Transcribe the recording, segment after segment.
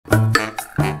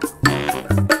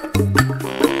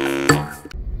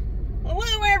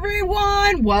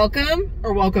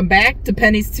welcome back to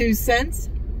Penny's 2 Cents.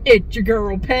 It's your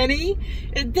girl Penny,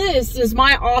 and this is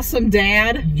my awesome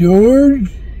dad, George.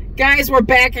 Guys, we're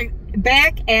back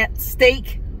at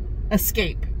Steak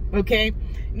Escape, okay?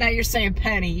 Now you're saying,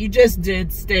 Penny, you just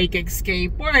did Steak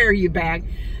Escape. Why are you back?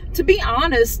 To be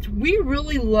honest, we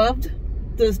really loved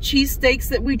the cheesesteaks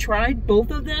that we tried, both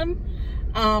of them.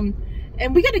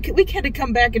 And we had to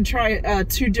come back and try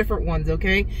 2 different ones,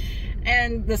 okay?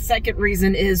 And the second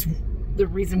reason is the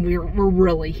reason we're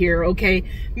really here, okay?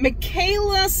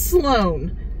 Michaela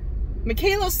Sloan.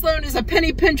 Michaela Sloan is a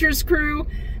Penny Pinterest crew.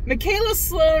 Michaela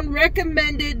Sloan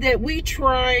recommended that we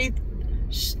try,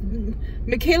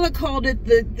 Michaela called it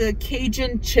the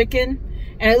Cajun chicken.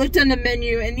 And I looked on the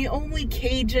menu, and the only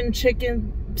Cajun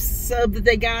chicken sub that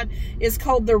they got is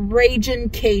called the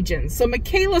Ragin Cajun. So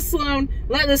Michaela Sloan,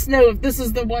 let us know if this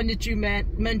is the one that you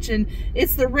mentioned.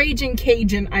 It's the Ragin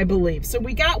Cajun, I believe. So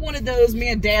we got one of those. Me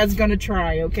and Dad's gonna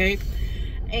try, okay?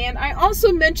 And I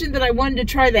also mentioned that I wanted to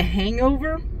try the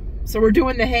Hangover. So we're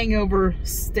doing the Hangover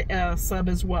sub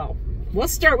as well.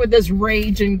 Let's start with this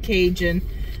Ragin Cajun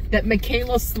that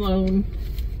Michaela Sloan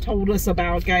told us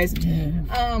about, guys.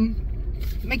 Yeah.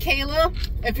 Michaela,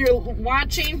 if you're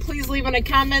watching, please leave in the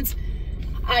comments.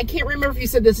 I can't remember if you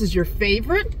said this is your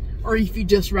favorite or if you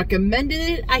just recommended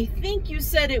it. I think you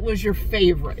said it was your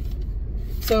favorite.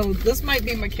 So this might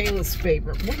be Michaela's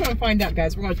favorite. We're going to find out,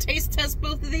 guys. We're going to taste test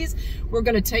both of these. We're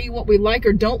going to tell you what we like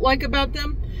or don't like about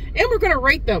them. And we're going to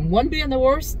rate them. 1 being the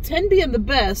worst, 10 being the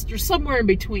best, or somewhere in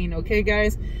between, okay,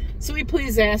 guys? So we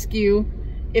please ask you,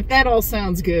 if that all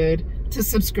sounds good, to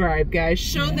subscribe, guys.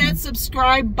 Show that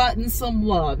subscribe button some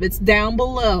love. It's down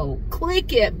below.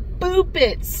 Click it, boop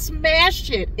it, smash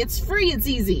it. It's free, it's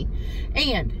easy.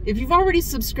 And if you've already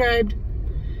subscribed,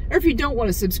 or if you don't want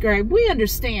to subscribe, we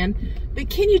understand, but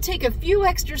can you take a few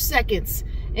extra seconds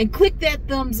and click that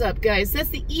thumbs up, guys? That's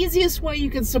the easiest way you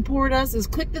can support us, is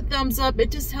click the thumbs up.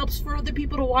 It just helps for other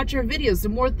people to watch our videos. The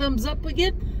more thumbs up we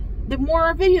get, the more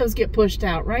our videos get pushed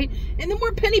out, right? And the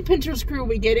more Penny Pinterest crew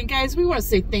we get. And guys, we want to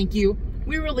say thank you.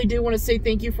 We really do want to say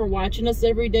thank you for watching us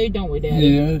every day, don't we, Daddy?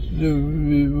 Yes,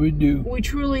 we do. We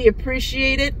truly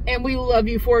appreciate it, and we love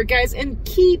you for it, guys. And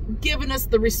keep giving us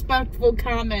the respectful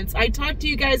comments. I talk to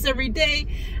you guys every day.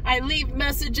 I leave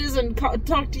messages and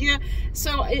talk to you.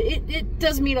 So it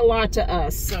does mean a lot to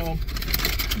us. So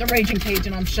the Ragin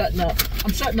Cajun, I'm shutting up.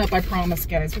 I'm shutting up, I promise,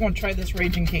 guys. We're going to try this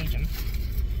Ragin Cajun.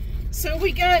 So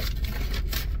we got,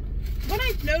 what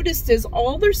I've noticed is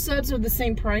all their subs are the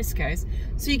same price, guys.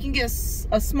 So you can get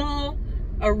a small,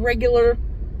 a regular,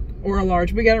 or a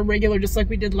large. We got a regular just like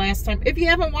we did last time. If you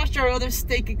haven't watched our other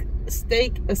Steak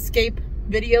Escape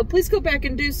video, please go back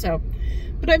and do so.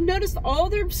 But I've noticed all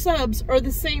their subs are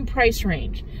the same price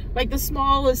range. Like the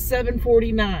small is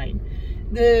 $7.49.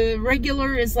 The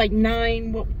regular is like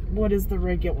 $9. What is the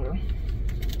regular?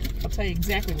 I'll tell you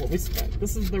exactly what we spent.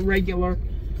 This is the regular.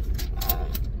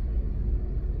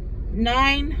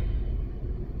 $9.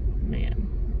 Man,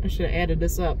 I should have added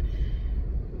this up.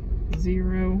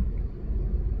 0.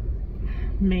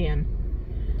 Man,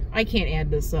 I can't add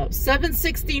this up.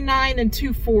 $7.69 and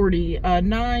 $2.40.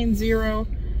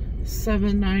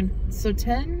 9,079. So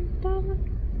 $10?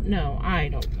 No, I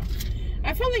don't know.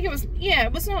 I felt like it was. Yeah,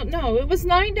 it was not. No, it was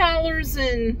 $9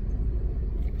 and.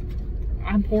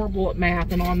 I'm horrible at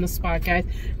math and on the spot, guys.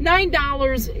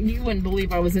 $9. You wouldn't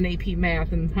believe I was in AP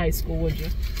math in high school, would you?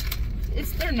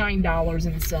 They're $9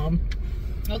 and some.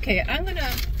 Okay, I'm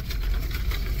gonna.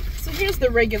 So here's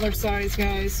the regular size,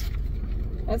 guys.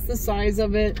 That's the size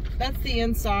of it. That's the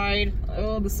inside.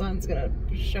 Oh, the sun's gonna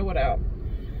show it out.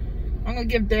 I'm gonna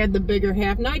give Dad the bigger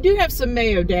half. Now I do have some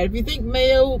mayo, Dad. If you think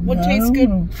mayo would taste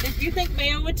good, if you think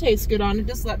mayo would taste good on it,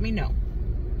 just let me know.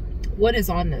 What is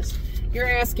on this? You're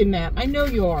asking that. I know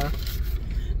you are.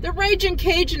 The Ragin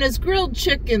Cajun is grilled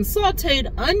chicken,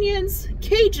 sauteed onions,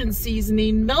 Cajun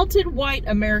seasoning, melted white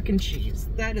American cheese.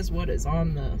 That is what is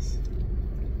on this.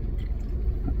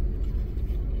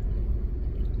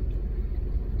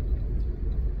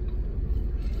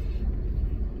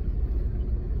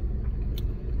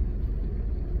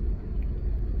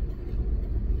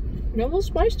 Got a little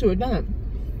spice to it, doesn't it?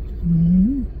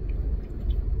 Mm-hmm.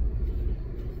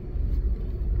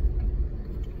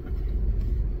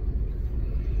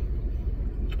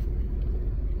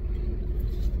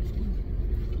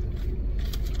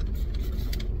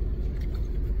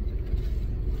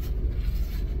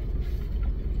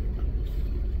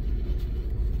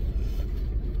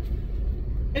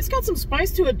 It's got some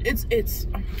spice to it. It's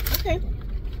okay.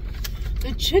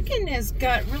 The chicken has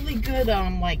got really good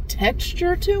like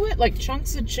texture to it, like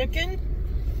chunks of chicken.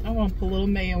 I want to put a little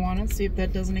mayo on it, see if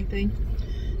that does anything.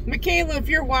 Michaela, if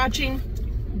you're watching,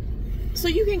 So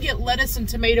you can get lettuce and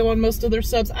tomato on most of their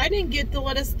subs. I didn't get the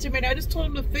lettuce and tomato. I just told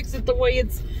them to fix it the way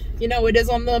it's, you know, it is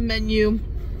on the menu.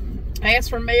 I asked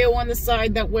for mayo on the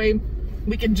side. That way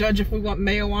we can judge if we want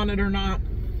mayo on it or not.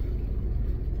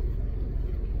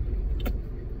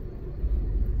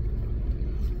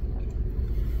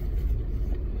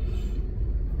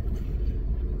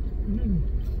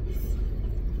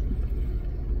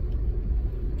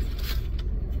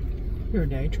 Here,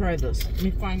 Dad, try this. Let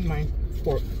me find my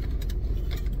fork.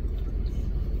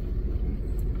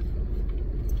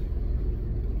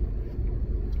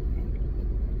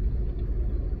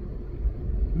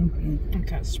 Okay. I'm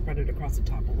kind of spread it across the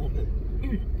top a little bit.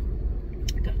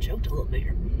 I got choked a little bit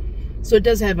here. So it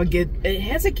does have a good, it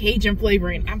has a Cajun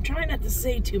flavoring. I'm trying not to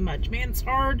say too much. Man, it's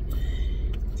hard.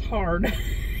 It's hard.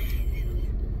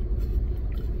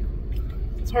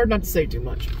 It's hard not to say too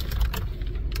much.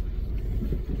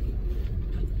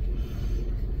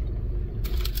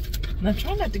 And I'm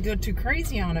trying not to go too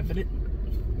crazy on it, but it,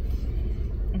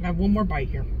 I got one more bite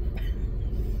here.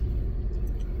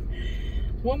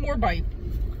 One more bite.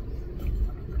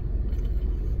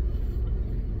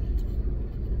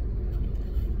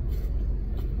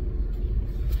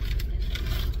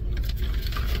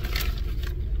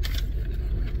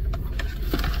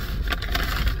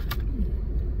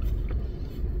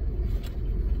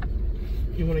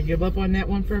 You want to give up on that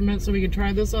one for a minute so we can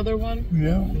try this other one?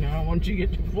 Yeah. No, I want you to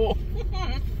get too full.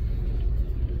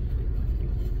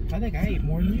 I think I ate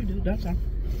more than you did. That's all.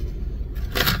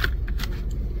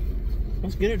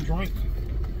 Let's get a drink.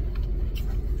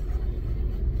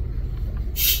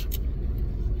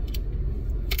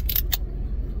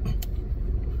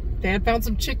 Dad found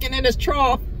some chicken in his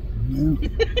trough. Yeah.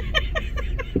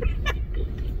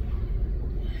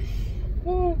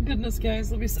 Oh, goodness,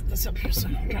 guys. Let me set this up here so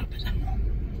I don't drop it.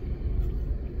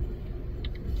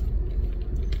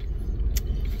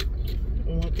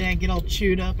 I'll let Dad get all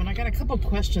chewed up, and I got a couple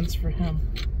questions for him.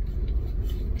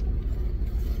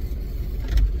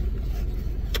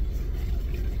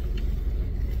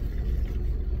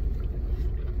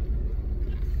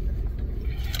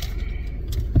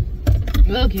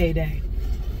 Okay, Dad.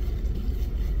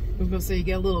 We're gonna say you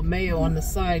got a little mayo on the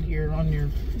side here on your,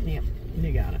 yeah,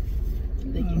 you got it.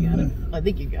 I think you got it. I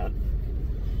think you got it.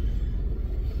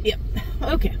 Yep.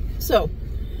 Okay. So,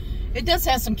 it does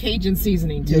have some Cajun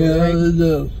seasoning to it, right? Yeah, it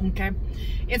does. Okay.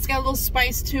 It's got a little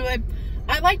spice to it.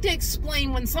 I like to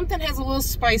explain when something has a little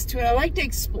spice to it. I like to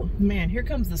explain. Man, here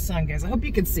comes the sun, guys. I hope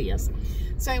you can see us.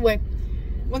 So anyway,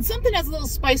 when something has a little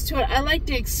spice to it, I like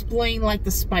to explain like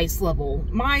the spice level.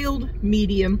 Mild,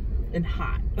 medium, and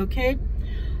hot. Okay?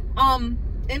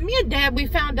 And me and Dad, we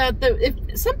found out that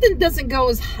if something doesn't go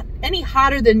as any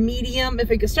hotter than medium,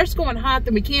 if it starts going hot,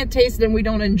 then we can't taste it and we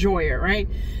don't enjoy it, right?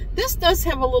 This does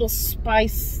have a little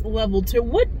spice level to it.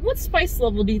 What spice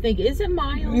level do you think? Is it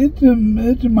mild? It's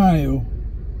a mild.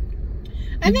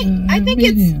 I think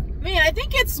medium. I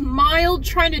think it's mild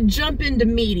trying to jump into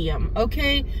medium,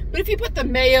 okay? But if you put the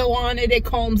mayo on it, it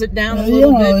calms it down a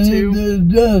little bit too. It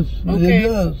does. Okay. It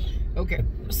does. Okay.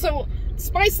 So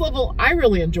spice level, I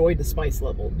really enjoyed the spice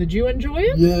level. Did you enjoy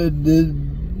it? Yeah, it did.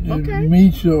 Okay.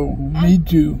 Me so. Me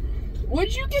too.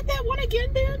 Would you get that one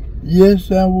again, Dad?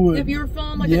 Yes, I would. If you were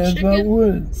feeling like yes, a chicken? I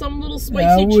would. Some little spicy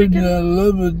I would. chicken? I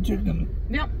love a chicken.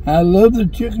 Yep. I love the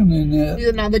chicken in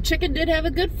that. Now, the chicken did have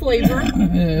a good flavor.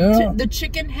 Yeah. The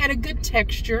chicken had a good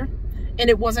texture, and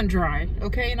it wasn't dry.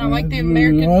 Okay, and I like the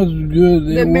American. It was good.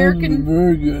 The American,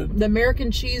 very good. The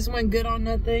American cheese went good on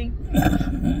that thing.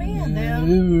 Man, now.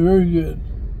 It was very good.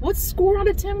 What score out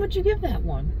of 10 would you give that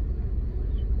one?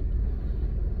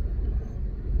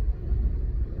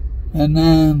 A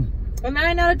 9. A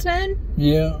 9 out of 10?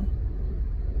 Yeah.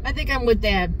 I think I'm with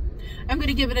Dad. I'm going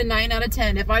to give it a 9 out of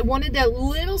 10. If I wanted that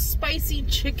little spicy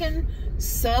chicken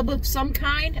sub of some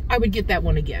kind, I would get that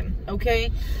one again.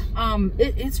 Okay?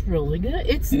 It's really good.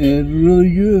 It's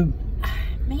really good.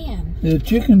 Man. The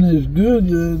chicken is good.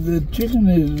 The chicken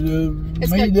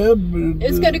is made up.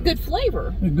 It's got a good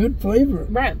flavor. A good flavor.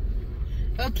 Right.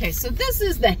 Okay, so this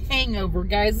is the Hangover,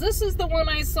 guys. This is the one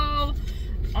I saw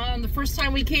the first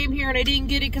time we came here, and I didn't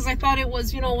get it because I thought it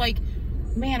was, you know, like,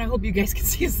 man, I hope you guys can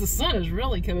see as the sun is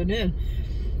really coming in.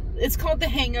 It's called the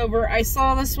Hangover. I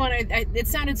saw this one. It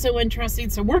sounded so interesting,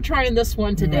 so we're trying this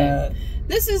one today. Right.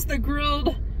 This is the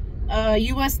grilled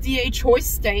USDA choice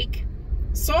steak,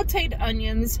 sauteed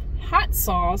onions, hot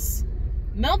sauce,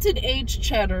 melted aged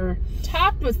cheddar,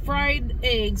 topped with fried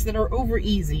eggs that are over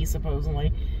easy,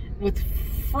 supposedly, with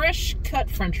fresh cut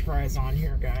French fries on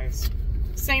here, guys.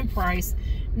 Same price,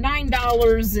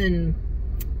 $9 and...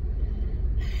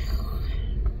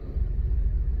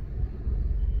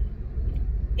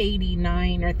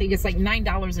 $8.89, or I think it's like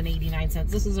 $9.89.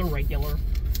 This is a regular.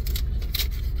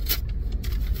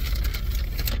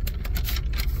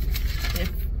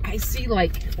 If I see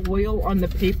like oil on the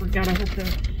paper, God,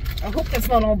 I hope that's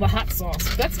not all the hot sauce.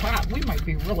 If that's hot, we might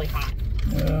be really hot.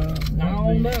 I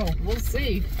don't know. We'll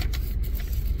see.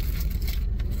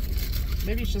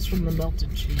 Maybe it's just from the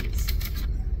melted cheese.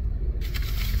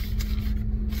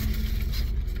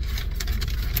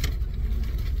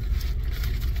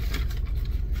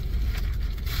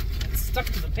 It's stuck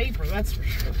to the paper, that's for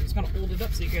sure. I'm just gonna hold it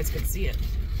up so you guys can see it.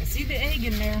 I see the egg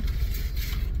in there.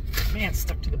 Man, it's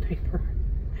stuck to the paper.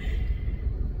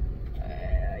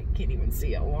 I can't even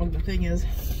see how long the thing is.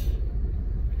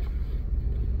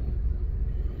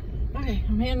 Okay,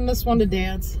 I'm handing this one to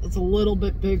Dad's. It's a little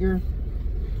bit bigger.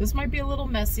 This might be a little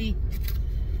messy.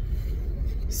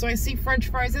 So I see French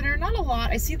fries in there, not a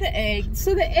lot. I see the egg.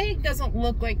 So the egg doesn't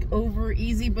look like over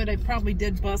easy, but it probably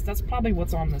did bust. That's probably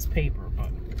what's on this paper,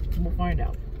 but we'll find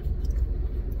out.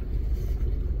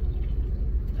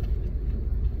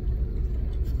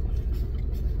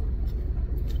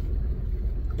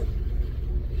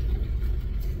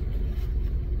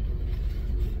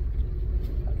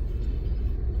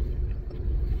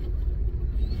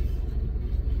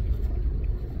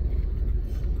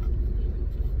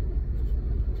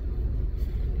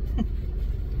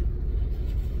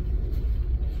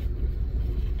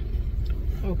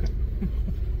 Okay.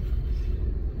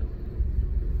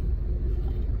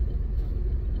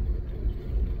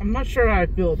 I'm not sure how I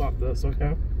feel about this,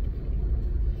 okay?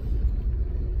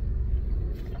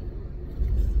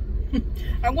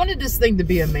 I wanted this thing to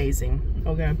be amazing,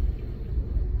 okay?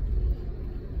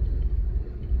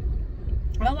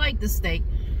 I like the steak.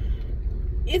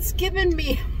 It's given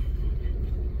me...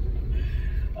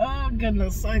 Oh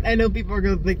goodness, I know people are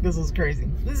gonna think this is crazy.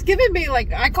 It's giving me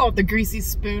like, I call it the greasy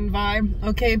spoon vibe,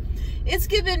 okay? It's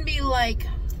giving me like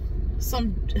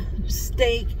some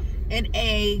steak and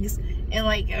eggs and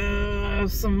like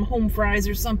some home fries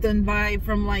or something vibe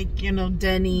from like, you know,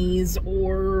 Denny's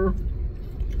or,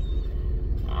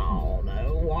 I don't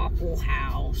know, Waffle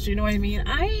House, you know what I mean?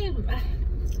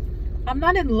 I'm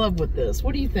not in love with this.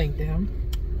 What do you think, Dan?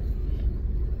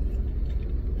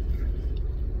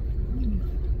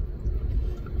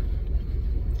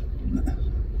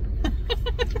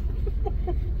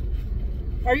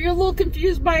 Are you a little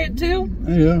confused by it too?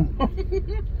 Yeah.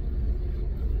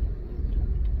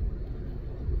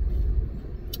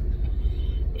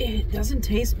 It doesn't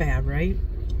taste bad, right?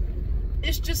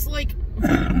 It's just like...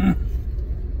 I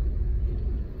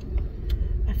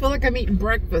feel like I'm eating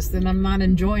breakfast and I'm not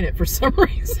enjoying it for some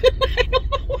reason. I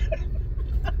don't know what.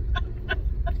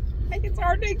 It's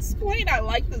hard to explain. I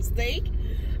like the steak.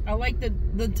 I like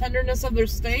the tenderness of their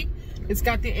steak. It's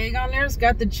got the egg on there. It's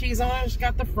got the cheese on it. It's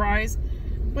got the fries.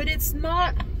 But it's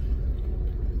not...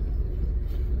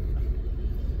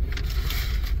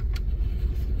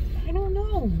 I don't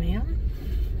know, man.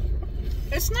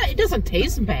 It's not... It doesn't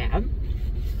taste bad.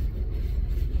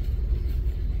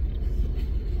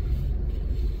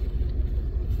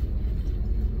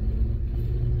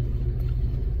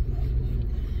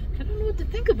 I don't know what to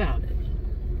think about it.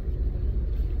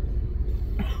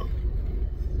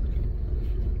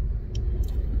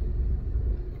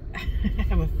 I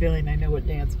have a feeling I know what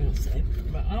Dad's going to say,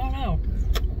 but I don't know.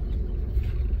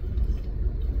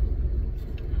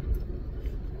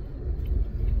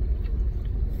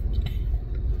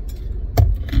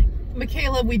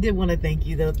 Michaela, we did want to thank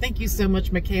you, though. Thank you so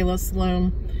much, Michaela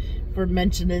Sloan, for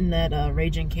mentioning that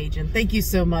Ragin Cajun. Thank you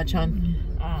so much, hon.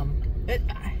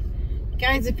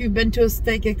 Guys, if you've been to a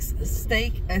steak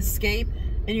escape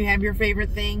and you have your favorite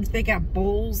things, they got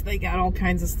bowls, they got all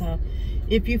kinds of stuff.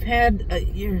 If you've had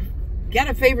got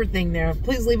a favorite thing there,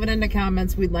 please leave it in the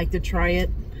comments. We'd like to try it.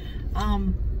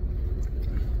 I'll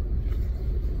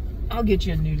get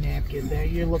you a new napkin there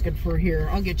you're looking for here.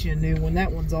 I'll get you a new one.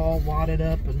 That one's all wadded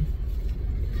up, and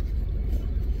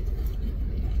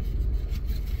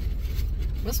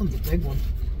this one's a big one.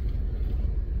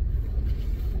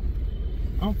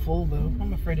 I'm full though.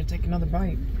 I'm afraid to take another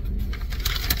bite.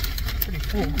 Pretty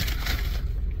full.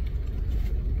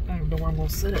 I don't know where I'm gonna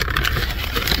sit it.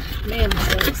 Man, the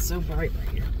sun is so bright right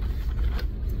here.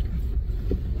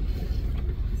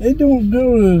 It don't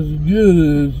go as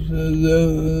good as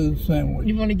the other sandwich.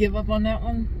 You want to give up on that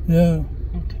one? Yeah.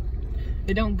 Okay.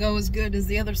 It don't go as good as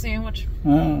the other sandwich?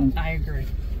 I agree.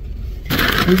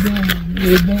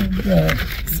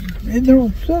 It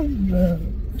don't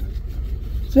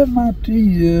set my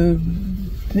teeth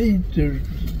or...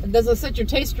 Does it set your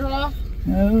taster off?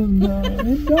 No,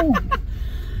 it don't.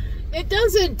 It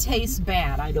doesn't taste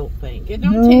bad, I don't think. It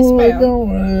don't taste bad. No,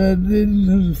 it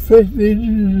don't. The fresh veggies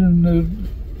and the...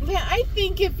 Yeah, I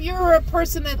think if you're a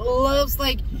person that loves,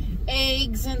 like,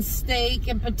 eggs and steak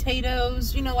and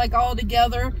potatoes, you know, like, all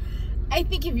together, I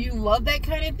think if you love that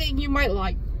kind of thing, you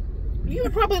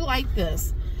would probably like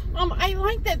this. I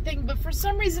like that thing, but for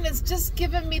some reason, it's just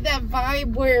giving me that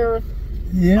vibe where...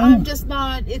 Yeah. I'm just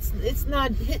not, it's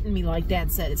not hitting me like Dad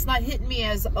said. It's not hitting me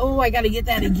as, oh, I got to get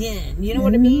that again. You know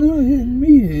what I mean? It's not hitting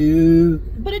me.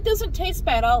 But it doesn't taste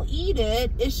bad. I'll eat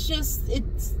it. It's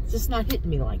just not hitting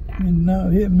me like that. It's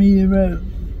not hitting me right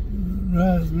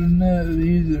from that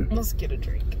either. Let's get a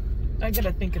drink. I got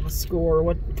to think of a score.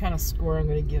 What kind of score I'm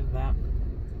going to give that.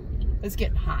 It's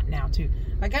getting hot now, too.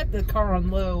 I got the car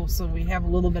on low, so we have a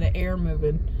little bit of air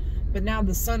moving. But now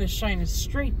the sun is shining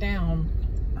straight down.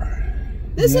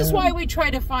 This is why we try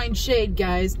to find shade,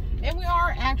 guys. And we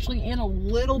are actually in a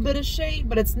little bit of shade,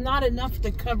 but it's not enough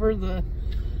to cover the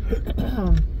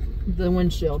the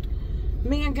windshield.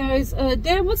 Man, guys,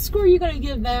 Dad, what score are you going to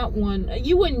give that one?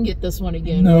 You wouldn't get this one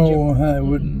again, would you? No, I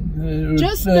wouldn't. It was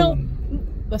Just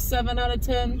 7. A 7 out of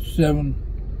 10? 7.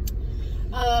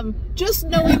 Just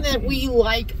knowing that we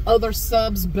like other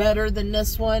subs better than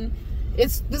this one,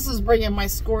 this is bringing my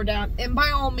score down. And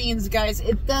by all means, guys,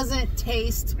 it doesn't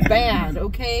taste bad,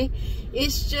 okay?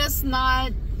 It's just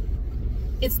not,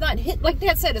 it's not hit, like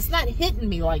Dad said, it's not hitting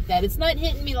me like that. It's not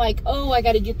hitting me like, oh, I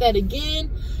got to get that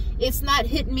again. It's not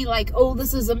hitting me like, oh,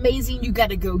 this is amazing, you got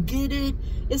to go get it.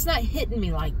 It's not hitting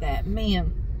me like that,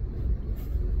 man.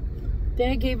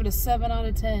 Dad gave it a 7 out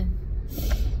of 10.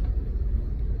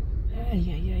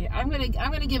 Yeah. I'm gonna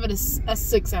give it a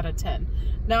 6 out of 10.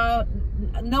 Now,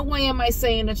 no way am I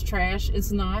saying it's trash.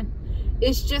 It's not.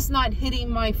 It's just not hitting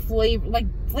my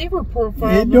flavor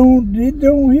profile. It don't hit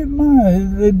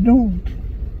mine. It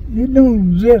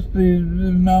don't zest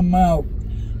in my mouth.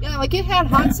 Yeah, like it had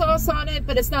hot sauce on it,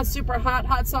 but it's not super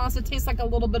hot sauce. It tastes like a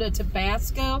little bit of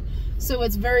Tabasco, so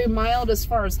it's very mild as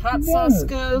far as hot sauce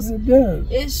goes. It does.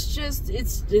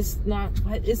 It's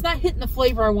not hitting the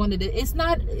flavor I wanted it. It's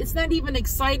not even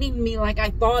exciting me like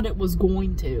I thought it was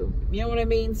going to. You know what I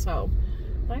mean? So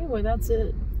anyway, that's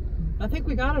it. I think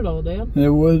we got it all, Dan. It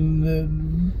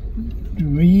wasn't to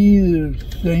me the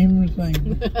same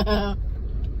thing.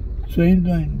 Same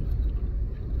thing.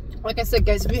 Like I said,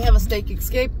 guys, if you have a steak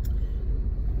escape,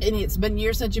 and it's been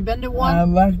years since you've been to one. I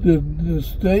liked the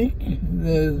steak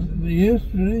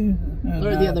yesterday.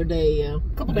 Or the other day, yeah.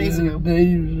 A couple days ago.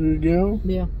 Days ago.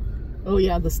 Yeah. Oh,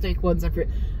 yeah, the steak ones.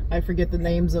 I forget the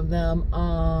names of them.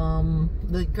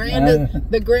 The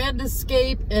Grand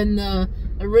Escape and the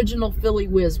original Philly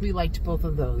Whiz. We liked both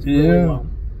of those really well.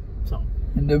 So.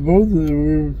 And they both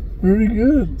were pretty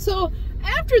good. So,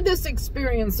 after this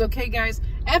experience, okay, guys,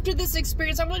 after this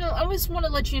experience, I just want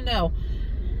to let you know,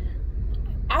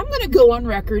 I'm going to go on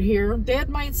record here. Dad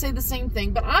might say the same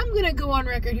thing, but I'm going to go on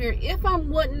record here. If I'm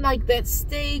wanting like that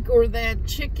steak or that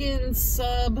chicken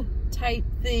sub type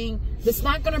thing that's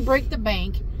not going to break the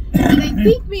bank, and I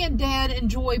think me and Dad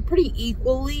enjoy pretty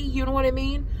equally, you know what I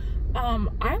mean?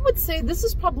 I would say this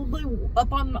is probably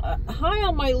up on high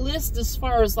on my list as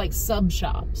far as like sub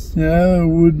shops. Yeah,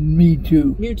 me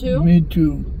too. You too? Me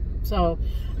too. So,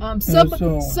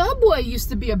 Subway used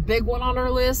to be a big one on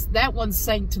our list. That one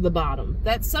sank to the bottom.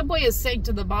 That Subway has sank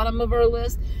to the bottom of our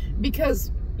list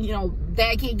because, you know,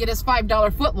 Dad can't get his $5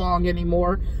 footlong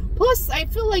anymore. Plus, I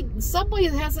feel like Subway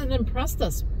hasn't impressed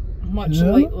us much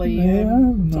lately.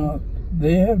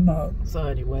 They have not. So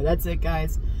anyway, that's it,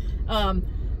 guys.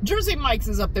 Jersey Mike's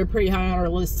is up there pretty high on our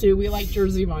list too. We like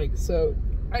Jersey Mike's, so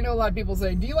I know a lot of people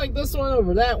say, do you like this one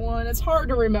over that one? It's hard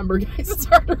to remember, guys. It's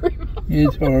hard to remember.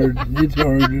 It's hard. It's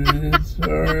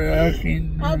hard. I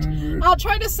can't remember. I'll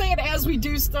try to say it as we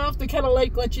do stuff to kind of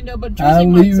let you know, but I'll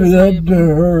leave it up to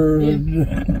her.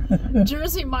 Yeah.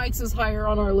 Jersey Mike's is higher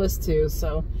on our list too,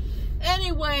 so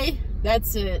anyway,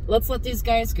 that's it. Let's let these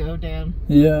guys go, Dan.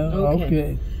 Yeah,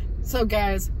 okay. So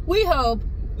guys, we hope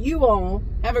you all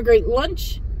have a great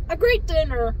lunch, a great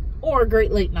dinner, or a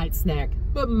great late night snack.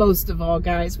 But most of all,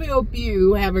 guys, we hope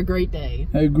you have a great day.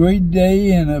 A great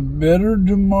day and a better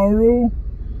tomorrow.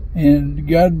 And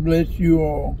God bless you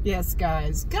all. Yes,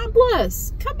 guys. God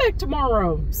bless. Come back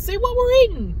tomorrow. See what we're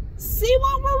eating. See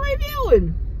what we're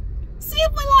reviewing. See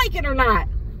if we like it or not.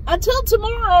 Until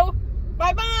tomorrow.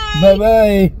 Bye-bye.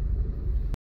 Bye-bye.